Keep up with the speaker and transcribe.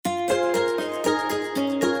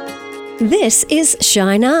This is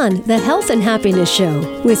Shine On, the health and happiness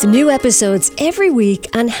show, with new episodes every week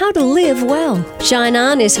on how to live well. Shine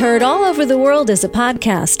On is heard all over the world as a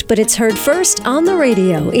podcast, but it's heard first on the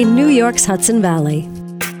radio in New York's Hudson Valley.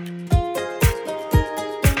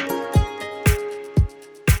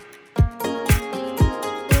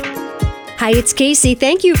 Hi, it's Casey.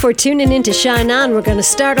 Thank you for tuning in to Shine On. We're going to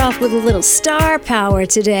start off with a little star power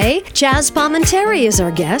today. Chaz Palminteri is our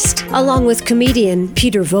guest, along with comedian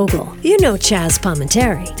Peter Vogel. You know Chaz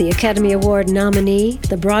Palminteri, the Academy Award nominee,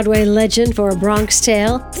 the Broadway legend for A Bronx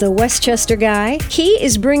Tale, the Westchester guy. He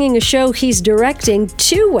is bringing a show he's directing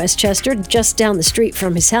to Westchester, just down the street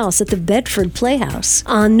from his house at the Bedford Playhouse,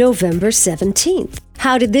 on November 17th.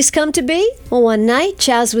 How did this come to be? Well, one night,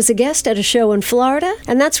 Chaz was a guest at a show in Florida,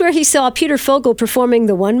 and that's where he saw Peter Vogel performing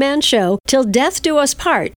the one-man show, Till Death Do Us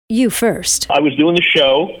Part, You First. I was doing the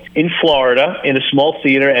show in Florida in a small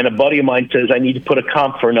theater, and a buddy of mine says, I need to put a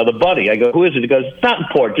comp for another buddy. I go, who is it? He goes, it's not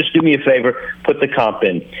important. Just do me a favor, put the comp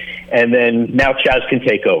in. And then now Chaz can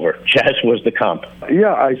take over. Chaz was the comp.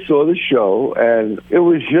 Yeah, I saw the show, and it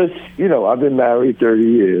was just, I've been married 30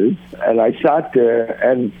 years, and I sat there,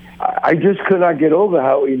 and I just could not get over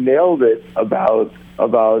how he nailed it about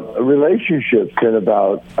relationships and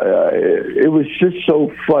about it was just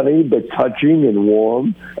so funny but touching and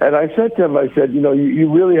warm. And I said to him,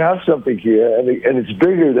 you really have something here, and it's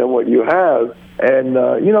bigger than what you have. And,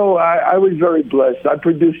 I was very blessed. I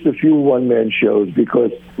produced a few one-man shows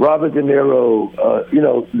because Robert De Niro,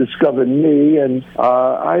 discovered me. And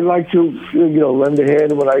I like to, lend a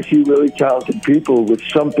hand when I see really talented people with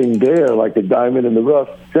something there, like a diamond in the rough,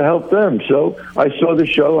 to help them. So I saw the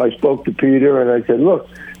show. I spoke to Peter, and I said, look,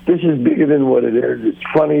 this is bigger than what it is.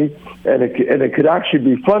 It's funny, and it could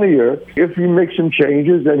actually be funnier if you make some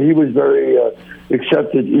changes. And he was very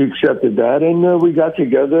accepted. He accepted that, and we got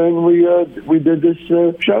together and we did this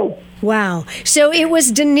show. Wow! So it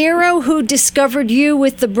was De Niro who discovered you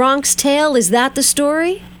with The Bronx Tale. Is that the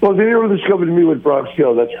story? Well, De Niro discovered me with Bronx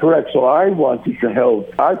Tale. That's correct. So I wanted to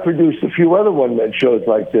help. I produced a few other one-man shows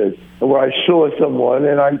like this, where I saw someone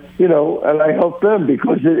and I helped them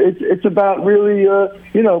because it's about really,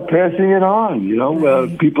 passing it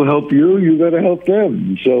on. People help you, you got to help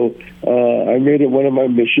them. So I made it one of my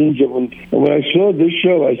missions. And when I saw this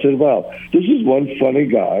show, I said, wow, this is one funny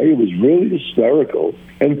guy. It was really hysterical.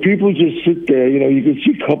 And people just sit there, you can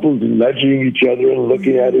see couples nudging each other and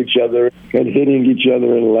looking at each other and hitting each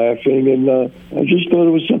other and laughing. And I just thought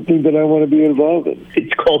it was something that I want to be involved in.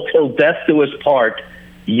 It's called Till Death Do Us Part,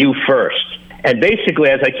 You First. And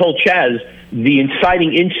basically, as I told Chaz, the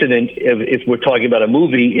inciting incident, if we're talking about a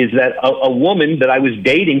movie, is that a woman that I was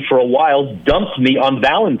dating for a while dumped me on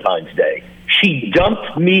Valentine's Day. She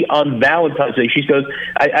dumped me on Valentine's Day. She goes,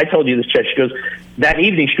 I told you this, Chaz. She goes, that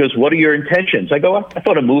evening, she goes, what are your intentions? I go, I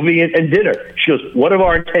thought a movie and dinner. She goes, what are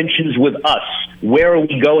our intentions with us? Where are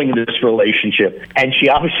we going in this relationship? And she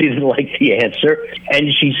obviously didn't like the answer.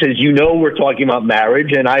 And she says, we're talking about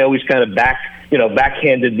marriage. And I always kind of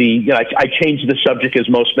backhanded I changed the subject, as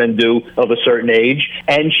most men do, of a certain age.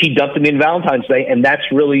 And she dumped me on Valentine's Day. And that's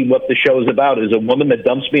really what the show is about, is a woman that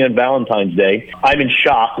dumps me on Valentine's Day. I'm in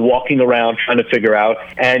shock, walking around, trying to figure out.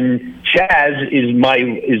 And Chaz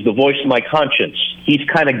is the voice of my conscience. He's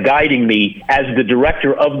kind of guiding me as the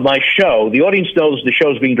director of my show. The audience knows the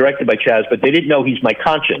show is being directed by Chaz, but they didn't know he's my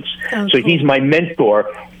conscience. Oh, so cool. He's my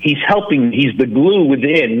mentor. He's helping. He's the glue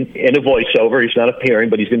within in a voiceover. He's not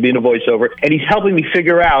appearing, but he's going to be in a voiceover. And he's helping me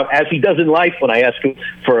figure out, as he does in life when I ask him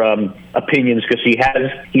for opinions, because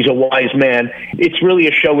he's a wise man. It's really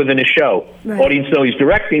a show within a show. Right. Audience know he's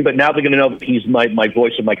directing, but now they're going to know that he's my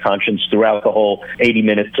voice of my conscience throughout the whole 80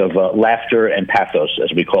 minutes of laughter and pathos,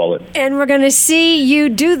 as we call it. And we're going to see you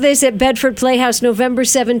do this at Bedford Playhouse November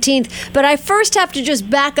 17th. But I first have to just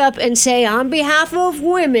back up and say, on behalf of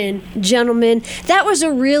women, gentlemen, that was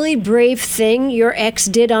a really brave thing your ex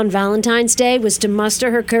did on Valentine's Day, was to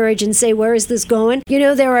muster her courage and say, where is this going?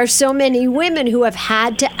 There are so many women who have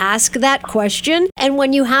had to ask that question. And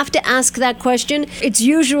when you have to ask that question, it's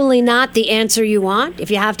usually not the answer you want if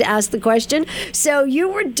you have to ask the question. So you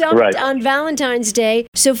were dumped on Valentine's Day.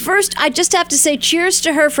 So first, I just have to say cheers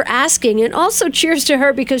to her for asking, and also cheers to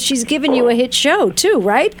her because she's given you a hit show too,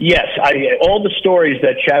 right? Yes. All the stories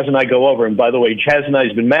that Chaz and I go over, and by the way, Chaz and I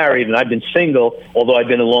have been married and I've been single, although I've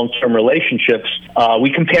been in long-term relationships,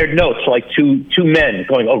 we compared notes, like two men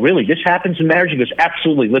going, oh, really? This happens in marriage? He goes,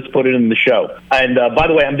 absolutely. Let's put it in the show. And by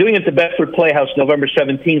the way, I'm doing it at the Bedford Playhouse November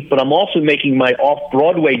 17th, but I'm also making my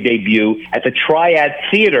off-Broadway debut at the Triad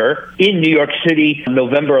Theater in New York City,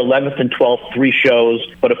 November 11th and 12th, 3 shows.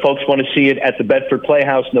 But if folks want to see it at the Bedford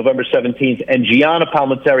Playhouse November 17th, and Gianna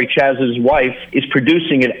Palminteri, Chaz's wife, is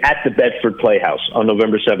producing it at the Bedford Playhouse on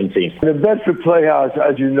November 17th. The Bedford Playhouse,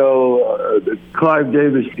 as you know, Clive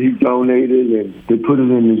Davis, he donated and they put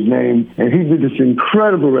it in his name, and he did this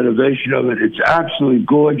incredible renovation of it. It's absolutely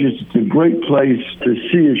gorgeous. It's a great place to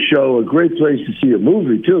see a show, a great place to see a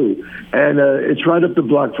movie, too. And it's right up the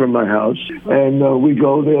block from my house, and we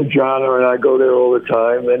go there, Jonna and I go there all the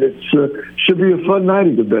time, and it should be a fun night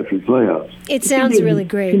at the Bedford Playhouse. It sounds really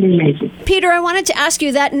great. Peter, I wanted to ask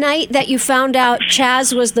you, that night that you found out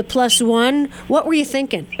Chaz was the +1, what were you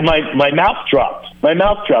thinking? My mouth dropped. My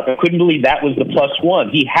mouth dropped. I couldn't believe that was the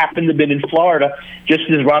 +1. He happened to have been in Florida, just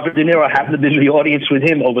as Robert De Niro happened to be in the audience with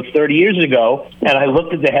him over 30 years ago. And I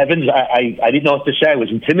looked at the heavens. I didn't know what to say. I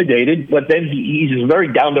was intimidated. But then he's a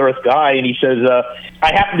very down-to-earth guy, and he says,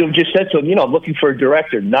 I happened to have just said to him, I'm looking for a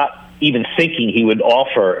director, not even thinking he would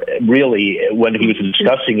offer, really, when he was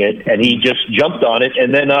discussing it, and he just jumped on it.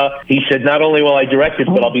 And then he said, not only will I direct it,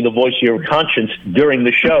 but I'll be the voice of your conscience during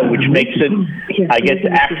the show, which makes it, I get to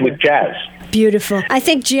act with Chaz. Beautiful. I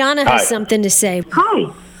think Gianna has something to say.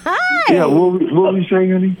 Hi. Hi. Yeah, what were you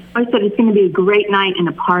saying, honey? I said it's going to be a great night and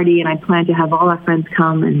a party, and I plan to have all our friends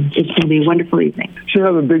come, and it's going to be a wonderful evening. Should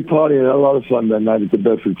have a big party and a lot of fun that night at the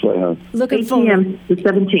Bedford Playhouse. Looking 8 forward. p.m. the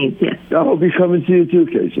 17th, yes. I hope he's coming to you too,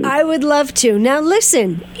 Casey. I would love to. Now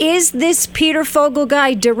listen, is this Peter Fogel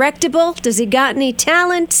guy directable? Does he got any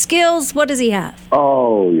talent, skills? What does he have?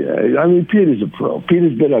 Oh, yeah. I mean, Peter's a pro.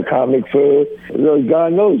 Peter's been a comic for,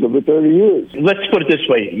 God knows, over 30 years. Let's put it this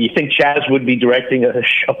way. You think Chaz would be directing a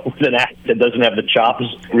show with an actor that doesn't have the chops,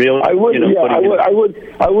 really? I would,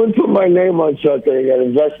 I would put my name on something and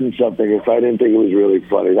invest in something if I didn't think it was really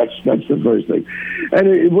funny. That's the first thing.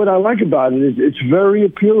 And what I like about it is it's very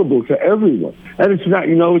appealable to everyone. And it's not,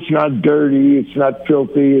 it's not dirty, it's not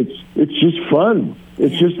filthy, it's just fun.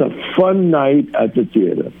 It's just a fun night at the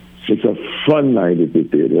theater. It's a fun night at the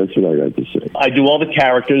theater. That's what I got to say. I do all the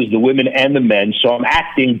characters, the women and the men, so I'm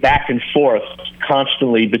acting back and forth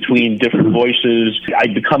constantly between different voices. I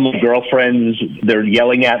become girlfriends. They're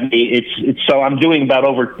yelling at me. It's so I'm doing about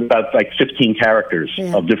 15 characters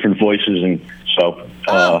of different voices, and so.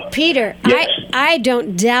 Peter, yes. I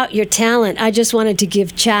don't doubt your talent. I just wanted to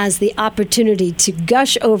give Chaz the opportunity to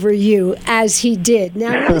gush over you as he did.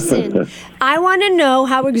 Now listen, I want to know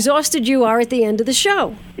how exhausted you are at the end of the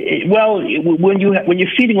show. Well, when you're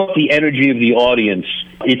feeding off the energy of the audience,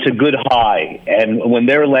 it's a good high. And when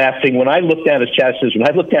they're laughing, when I look down, as Chaz says, when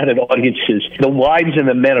I look down at audiences, the wives and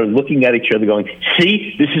the men are looking at each other going,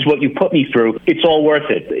 see, this is what you put me through. It's all worth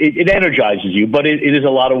it. It energizes you, but it is a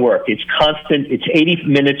lot of work. It's constant. It's 80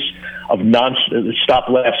 minutes of non-stop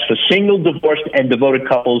laughs for single, divorced, and devoted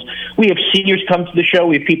couples. We have seniors come to the show.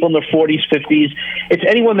 We have people in their 40s, 50s. It's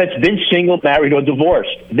anyone that's been single, married, or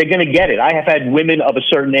divorced. They're going to get it. I have had women of a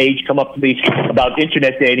certain age come up to me about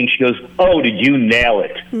internet dating. She goes, oh, did you nail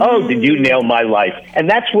it? Oh, did you nail my life? And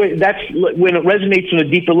that's when it resonates on a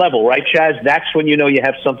deeper level, right, Chaz? That's when you know you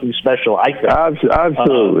have something special, I think.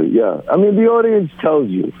 Absolutely, yeah. I mean, the audience tells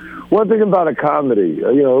you. One thing about a comedy,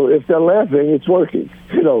 if they're laughing, it's working.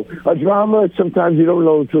 A drama, sometimes you don't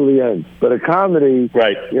know until the end. But a comedy,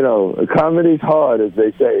 right? A comedy's hard, as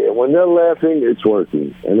they say. And when they're laughing, it's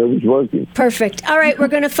working. And it was working. Perfect. All right, we're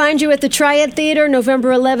going to find you at the Triad Theater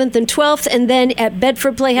November 11th and 12th, and then at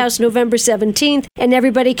Bedford Playhouse November 17th. And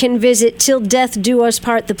everybody can visit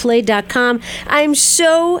TillDeathDoUsPartThePlay.com. I'm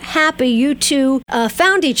so happy you two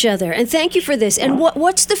found each other. And thank you for this. And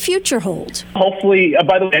what's the future hold? Hopefully,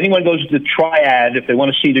 by the way, anyone goes to the Triad, if they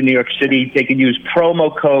want to see it in New York City, they can use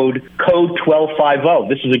promo code 1250.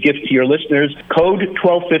 This is a gift to your listeners. Code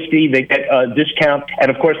 1250. They get a discount.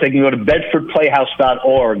 And, of course, they can go to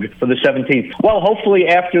bedfordplayhouse.org for the 17th. Well, hopefully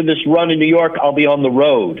after this run in New York, I'll be on the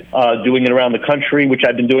road doing it around the country, which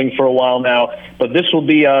I've been doing for a while now. But this will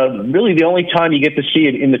be really the only time you get to see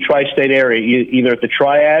it in the tri-state area, either at the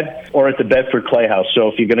Triad or at the Bedford Playhouse. So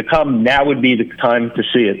if you're going to come, now would be the time to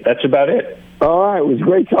see it. That's about it. All right. It was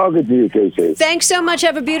great talking to you, Casey. Thanks so much.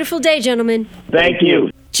 Have a beautiful day, gentlemen. Thank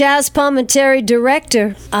you. Chaz Palminteri,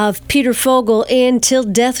 director of Peter Fogel in Till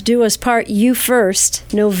Death Do Us Part, You First.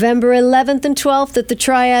 November 11th and 12th at the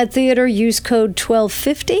Triad Theater. Use code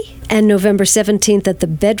 1250. And November 17th at the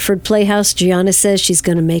Bedford Playhouse. Gianna says she's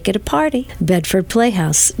going to make it a party.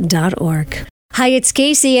 bedfordplayhouse.org. Hi, it's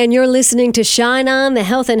Casey, and you're listening to Shine On, the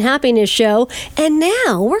Health and Happiness Show. And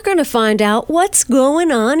now we're going to find out what's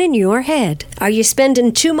going on in your head. Are you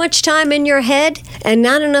spending too much time in your head and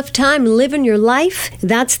not enough time living your life?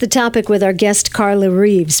 That's the topic with our guest, Carla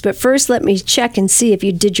Reeves. But first, let me check and see if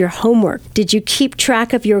you did your homework. Did you keep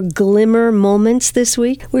track of your glimmer moments this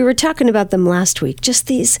week? We were talking about them last week. Just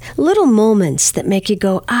these little moments that make you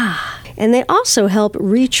go, ah. And they also help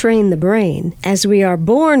retrain the brain. As we are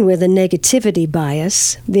born with a negativity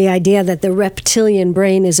bias, the idea that the reptilian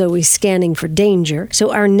brain is always scanning for danger,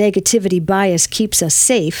 so our negativity bias keeps us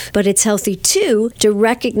safe, but it's healthy too to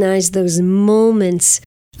recognize those moments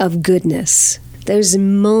of goodness, those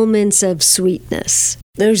moments of sweetness,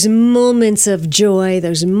 those moments of joy,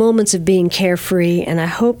 those moments of being carefree, and I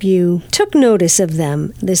hope you took notice of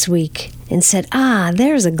them this week and said, ah,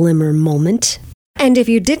 there's a glimmer moment. And if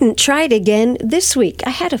you didn't, try it again this week.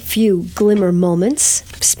 I had a few glimmer moments.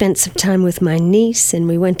 Spent some time with my niece and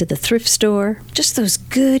we went to the thrift store. Just those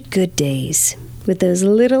good days with those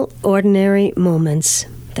little ordinary moments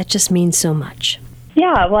that just mean so much.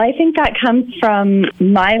 Yeah, well, I think that comes from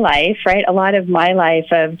my life, right? A lot of my life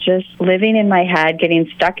of just living in my head, getting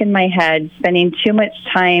stuck in my head, spending too much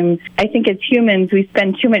time. I think as humans, we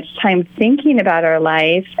spend too much time thinking about our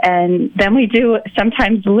life, and then we do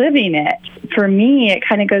sometimes living it. For me, it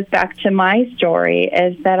kind of goes back to my story,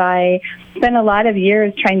 is that I spent a lot of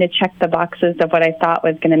years trying to check the boxes of what I thought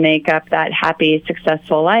was going to make up that happy,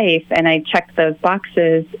 successful life. And I checked those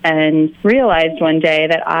boxes and realized one day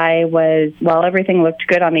that I was, while everything looked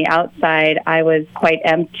good on the outside, I was quite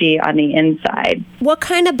empty on the inside. What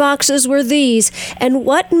kind of boxes were these? And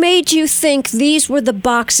what made you think these were the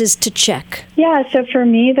boxes to check? Yeah, so for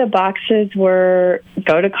me, the boxes were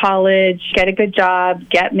go to college, get a good job,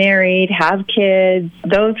 get married, have kids.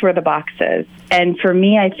 Those were the boxes. And for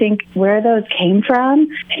me, I think where those came from,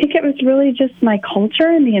 I think it was really just my culture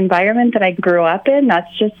and the environment that I grew up in. That's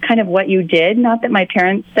just kind of what you did. Not that my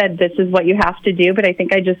parents said this is what you have to do, but I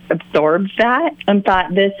think I just absorbed that and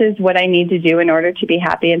thought this is what I need to do in order to be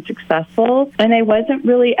happy and successful. And I wasn't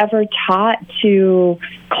really ever taught to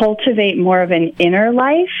cultivate more of an inner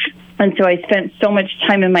life. And so I spent so much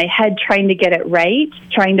time in my head trying to get it right,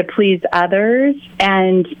 trying to please others,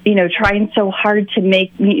 and, trying so hard to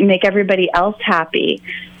make everybody else happy,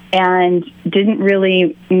 and didn't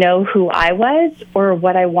really know who I was or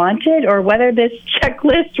what I wanted or whether this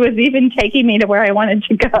checklist was even taking me to where I wanted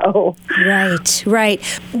to go. Right.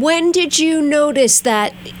 When did you notice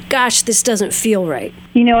that, gosh, this doesn't feel right?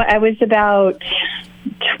 I was about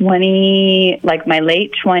 20, like my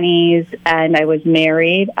late 20s, and I was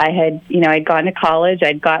married. I had, I'd gone to college,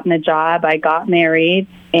 I'd gotten a job, I got married,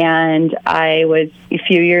 and I was a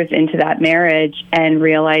few years into that marriage and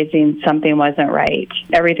realizing something wasn't right.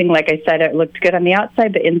 Everything, like I said, it looked good on the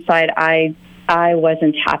outside, but inside I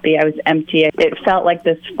wasn't happy. I was empty. It felt like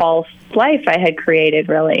this false life I had created,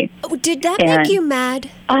 really. Did that make you mad?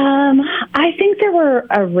 I think there were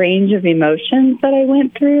a range of emotions that I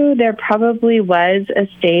went through. There probably was a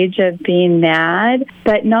stage of being mad,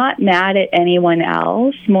 but not mad at anyone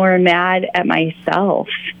else, more mad at myself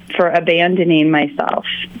for abandoning myself.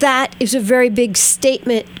 That is a very big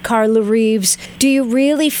statement, Carla Reeves. Do you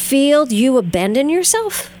really feel you abandon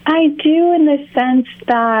yourself? I do, in the sense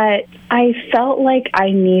that I felt like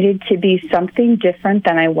I needed to be something different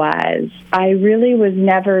than I was. I really was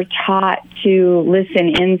never taught to listen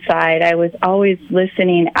inside. I was always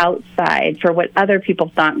listening outside for what other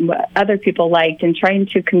people thought and what other people liked, and trying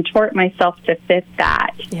to contort myself to fit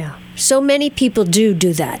that. Yeah. So many people do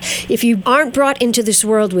that. If you aren't brought into this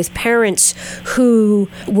world with parents who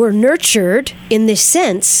were nurtured in this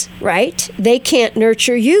sense, right? They can't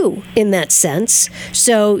nurture you in that sense.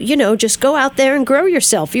 So, just go out there and grow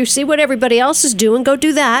yourself. You see what everybody else is doing, go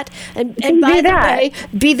do that. And by the way,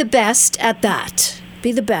 be the best at that.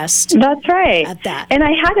 Be the best. That's right. At that. And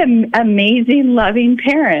I had amazing, loving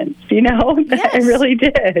parents, Yes. I really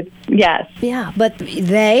did. Yes. Yeah, but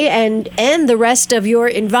they and the rest of your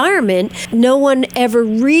environment, no one ever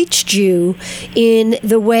reached you in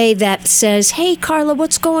the way that says, hey, Carla,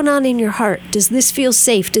 what's going on in your heart? Does this feel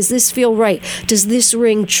safe? Does this feel right? Does this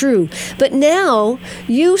ring true? But now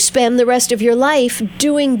you spend the rest of your life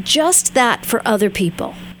doing just that for other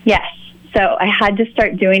people. Yes. So I had to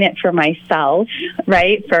start doing it for myself,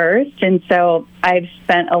 right, first. And so I've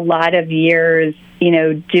spent a lot of years,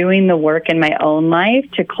 doing the work in my own life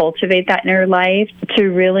to cultivate that inner life, to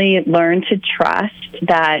really learn to trust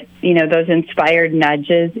that, those inspired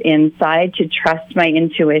nudges inside, to trust my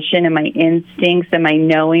intuition and my instincts and my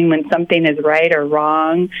knowing when something is right or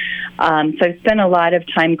wrong. So I've spent a lot of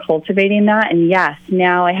time cultivating that. And yes,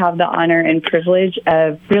 now I have the honor and privilege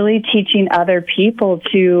of really teaching other people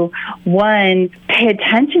to, one, pay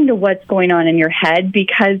attention to what's going on in your head,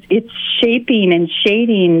 because it's shaping and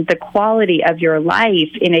shading the quality of your life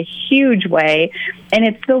in a huge way. And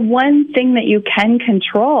it's the one thing that you can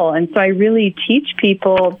control. And so I really teach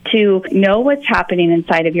people to know what's happening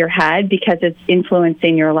inside of your head, because it's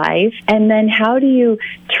influencing your life. And then how do you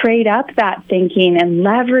trade up that thinking and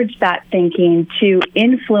leverage that thinking to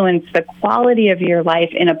influence the quality of your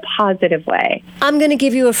life in a positive way? I'm going to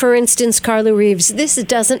give you a for instance, Carla Reeves. This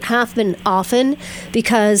doesn't happen often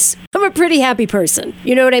because I'm a pretty happy person.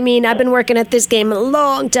 You know what I mean? I've been working at this game a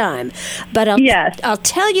long time. But I'll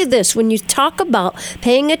tell you this, when you talk about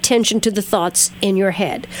paying attention to the thoughts in your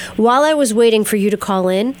head, while I was waiting for you to call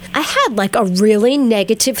in, I had like a really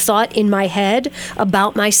negative thought in my head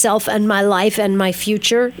about myself and my life and my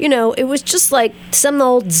future. It was just like some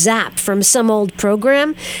old zap from some old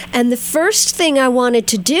program. And the first thing I wanted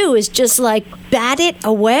to do is just like bat it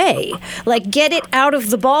away, like get it out of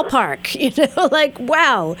the ballpark, like,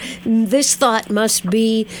 wow, this thought must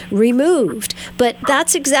be removed. But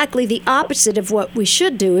that's exactly the opposite of what we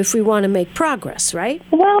should do if we want to make progress, right?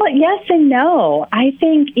 Well, yes and no. I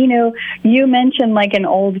think, you mentioned like an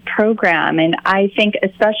old program, and I think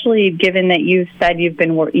especially given that you've said you've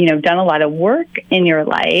been, done a lot of work in your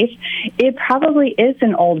life, it probably is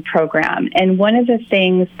an old program. And one of the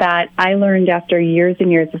things that I learned after years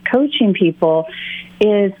and years of coaching people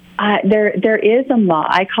is there is a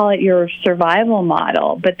model. I call it your survival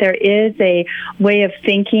model, but there is a way of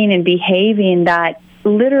thinking and behaving that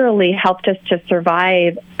literally helped us to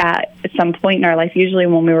survive at some point in our life, usually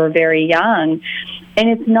when we were very young. And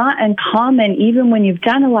it's not uncommon, even when you've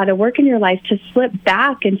done a lot of work in your life, to slip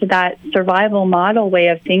back into that survival model way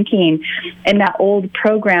of thinking and that old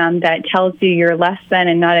program that tells you you're less than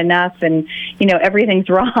and not enough and, everything's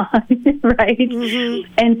wrong, right?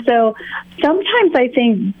 Mm-hmm. And so sometimes I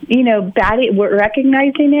think,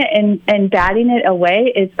 recognizing it and batting it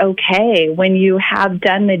away is okay when you have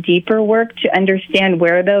done the deeper work to understand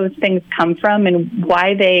where those things come from and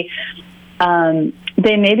why they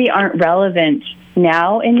maybe aren't relevant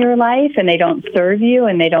now in your life, and they don't serve you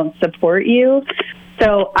and they don't support you.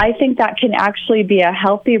 So I think that can actually be a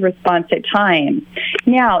healthy response at times.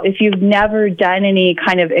 Now, if you've never done any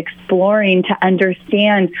kind of exploring to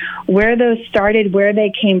understand where those started, where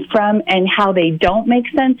they came from, and how they don't make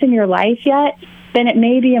sense in your life yet, then it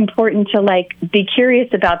may be important to be curious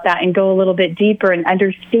about that and go a little bit deeper and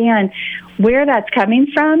understand where that's coming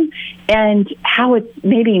from and how it's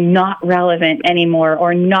maybe not relevant anymore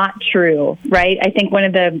or not true, right? I think one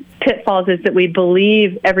of the pitfalls is that we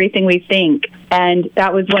believe everything we think. And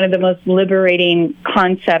that was one of the most liberating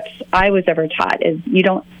concepts I was ever taught, is you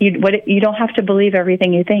don't have to believe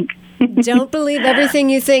everything you think. Don't believe everything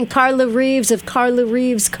you think. Carla Reeves of Carla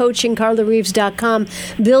Reeves Coaching, CarlaReeves.com.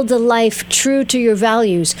 Build a life true to your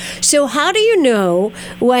values. So how do you know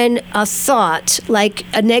when a thought, like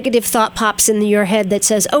a negative thought, pops in your head that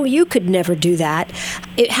says, oh, you could never do that?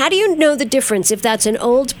 How do you know the difference if that's an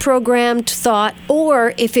old programmed thought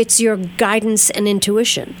or if it's your guidance and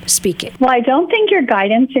intuition speaking? Well, I don't think your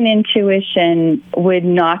guidance and intuition would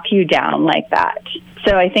knock you down like that.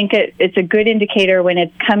 So I think it's a good indicator when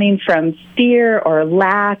it's coming from fear or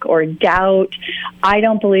lack or doubt. I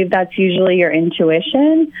don't believe that's usually your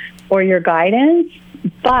intuition or your guidance.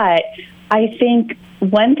 But I think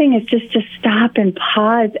one thing is just to stop and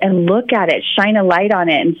pause and look at it, shine a light on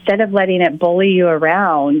it. Instead of letting it bully you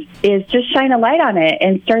around, is just shine a light on it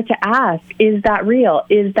and start to ask, is that real?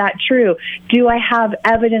 Is that true? Do I have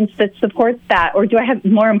evidence that supports that? Or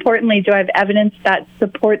more importantly, do I have evidence that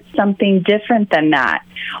supports something different than that?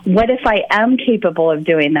 What if I am capable of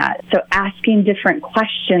doing that? So asking different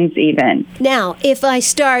questions even. Now, if I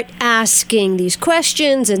start asking these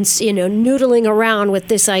questions and, noodling around with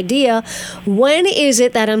this idea, when is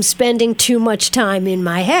it that I'm spending too much time in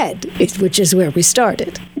my head, which is where we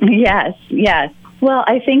started? Yes. Well,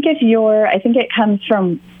 I think it comes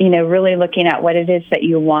from, really looking at what it is that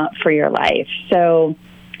you want for your life. So,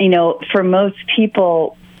 for most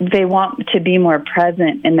people, they want to be more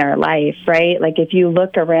present in their life, right? Like if you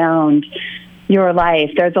look around your life,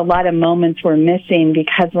 there's a lot of moments we're missing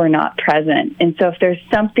because we're not present. And so if there's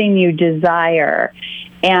something you desire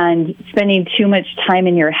and spending too much time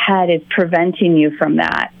in your head is preventing you from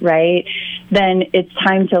that, right? then it's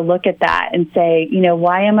time to look at that and say,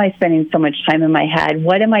 why am I spending so much time in my head?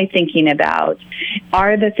 What am I thinking about?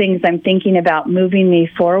 Are the things I'm thinking about moving me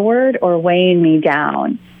forward or weighing me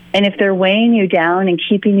down? And if they're weighing you down and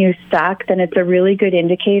keeping you stuck, then it's a really good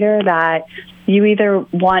indicator that you either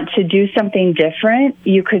want to do something different.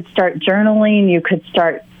 You could start journaling. You could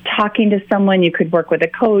start talking to someone. You could work with a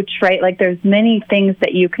coach, right? Like there's many things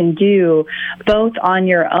that you can do both on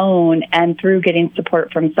your own and through getting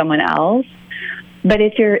support from someone else. But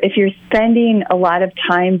if you're spending a lot of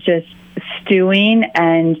time just stewing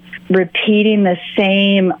and repeating the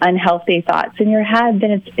same unhealthy thoughts in your head,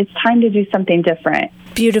 then it's time to do something different.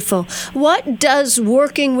 Beautiful. What does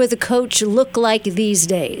working with a coach look like these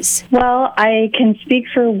days? Well, I can speak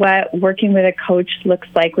for what working with a coach looks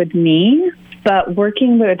like with me. But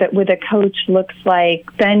working with a coach looks like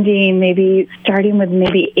starting with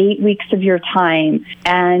maybe 8 weeks of your time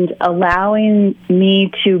and allowing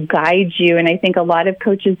me to guide you. And I think a lot of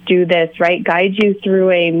coaches do this, right? Guide you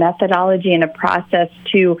through a methodology and a process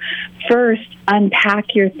to first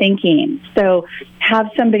unpack your thinking. So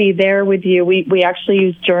have somebody there with you. We actually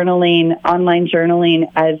use journaling, online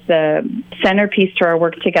journaling, as the centerpiece to our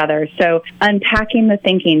work together. So unpacking the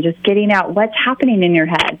thinking, just getting out what's happening in your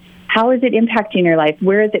head. How is it impacting your life?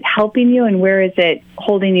 Where is it helping you and where is it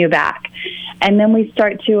holding you back? And then we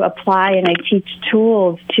start to apply, and I teach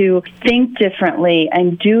tools to think differently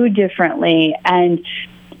and do differently and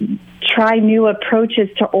try new approaches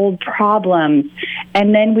to old problems.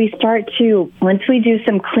 And then we start to, once we do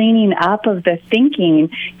some cleaning up of the thinking,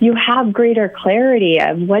 you have greater clarity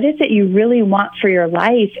of what is it you really want for your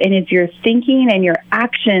life, and is your thinking and your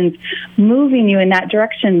actions moving you in that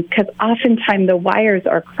direction? Because oftentimes the wires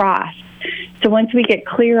are crossed. So once we get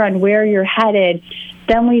clear on where you're headed,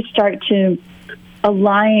 then we start to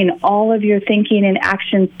align all of your thinking and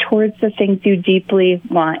actions towards the things you deeply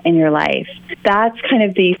want in your life. That's kind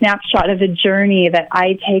of the snapshot of the journey that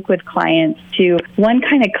I take with clients to, one,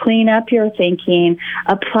 kind of clean up your thinking,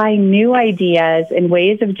 apply new ideas and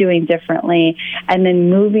ways of doing differently, and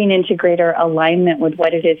then moving into greater alignment with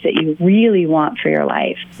what it is that you really want for your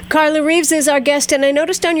life. Carla Reeves is our guest, and I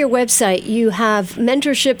noticed on your website you have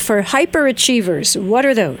mentorship for hyperachievers. What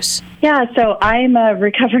are those? Yeah, so I'm a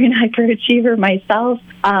recovering hyperachiever myself.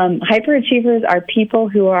 Hyperachievers are people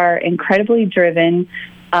who are incredibly driven,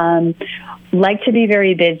 like to be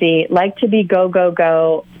very busy, like to be go, go,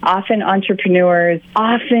 go, often entrepreneurs,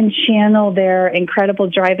 often channel their incredible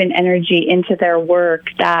drive and energy into their work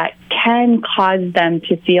that can cause them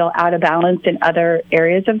to feel out of balance in other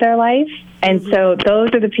areas of their life. And so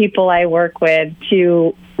those are the people I work with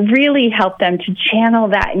to really help them to channel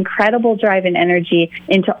that incredible drive and energy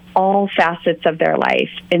into all facets of their life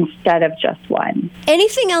instead of just one.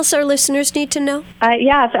 Anything else our listeners need to know?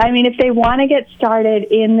 Yes. I mean, if they want to get started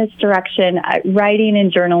in this direction, writing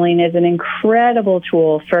and journaling is an incredible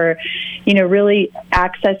tool for, really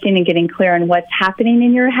accessing and getting clear on what's happening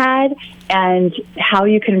in your head and how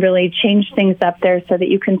you can really change things up there so that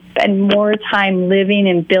you can spend more time living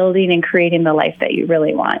and building and creating the life that you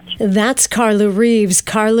really want. That's Carla Reeves.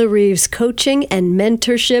 Carla Reeves, coaching and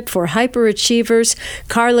mentorship for hyperachievers.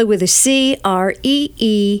 Carla with a C,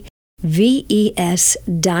 REEVES.com.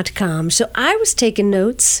 So I was taking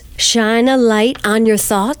notes. Shine a light on your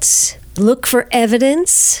thoughts. Look for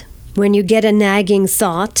evidence. When you get a nagging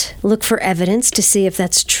thought, look for evidence to see if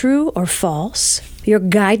that's true or false. Your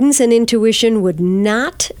guidance and intuition would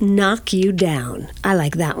not knock you down. I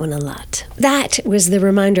like that one a lot. That was the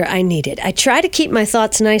reminder I needed. I try to keep my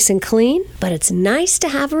thoughts nice and clean, but it's nice to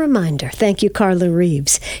have a reminder. Thank you, Carla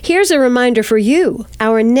Reeves. Here's a reminder for you.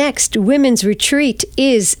 Our next women's retreat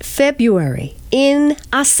is February in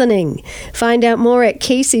Ossining. Find out more at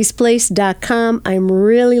Casey'sPlace.com. I'm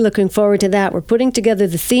really looking forward to that. We're putting together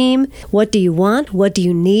the theme. What do you want? What do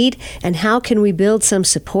you need? And how can we build some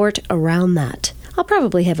support around that? I'll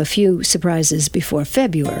probably have a few surprises before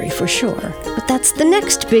February for sure. But that's the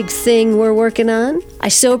next big thing we're working on. I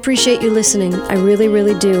so appreciate you listening. I really,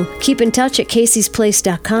 really do. Keep in touch at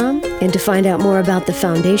Casey'sPlace.com. And to find out more about the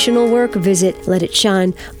foundational work, visit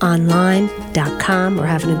LetItShineOnline.com. We're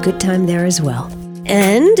having a good time there as well.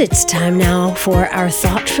 And it's time now for our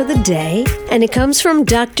thought for the day. And it comes from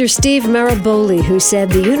Dr. Steve Maraboli, who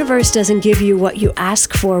said, the universe doesn't give you what you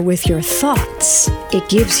ask for with your thoughts. It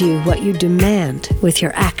gives you what you demand with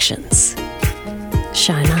your actions.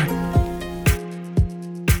 Shine on.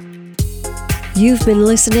 You've been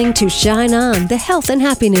listening to Shine On, the health and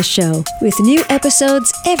happiness show, with new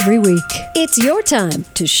episodes every week. It's your time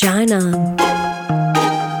to shine on.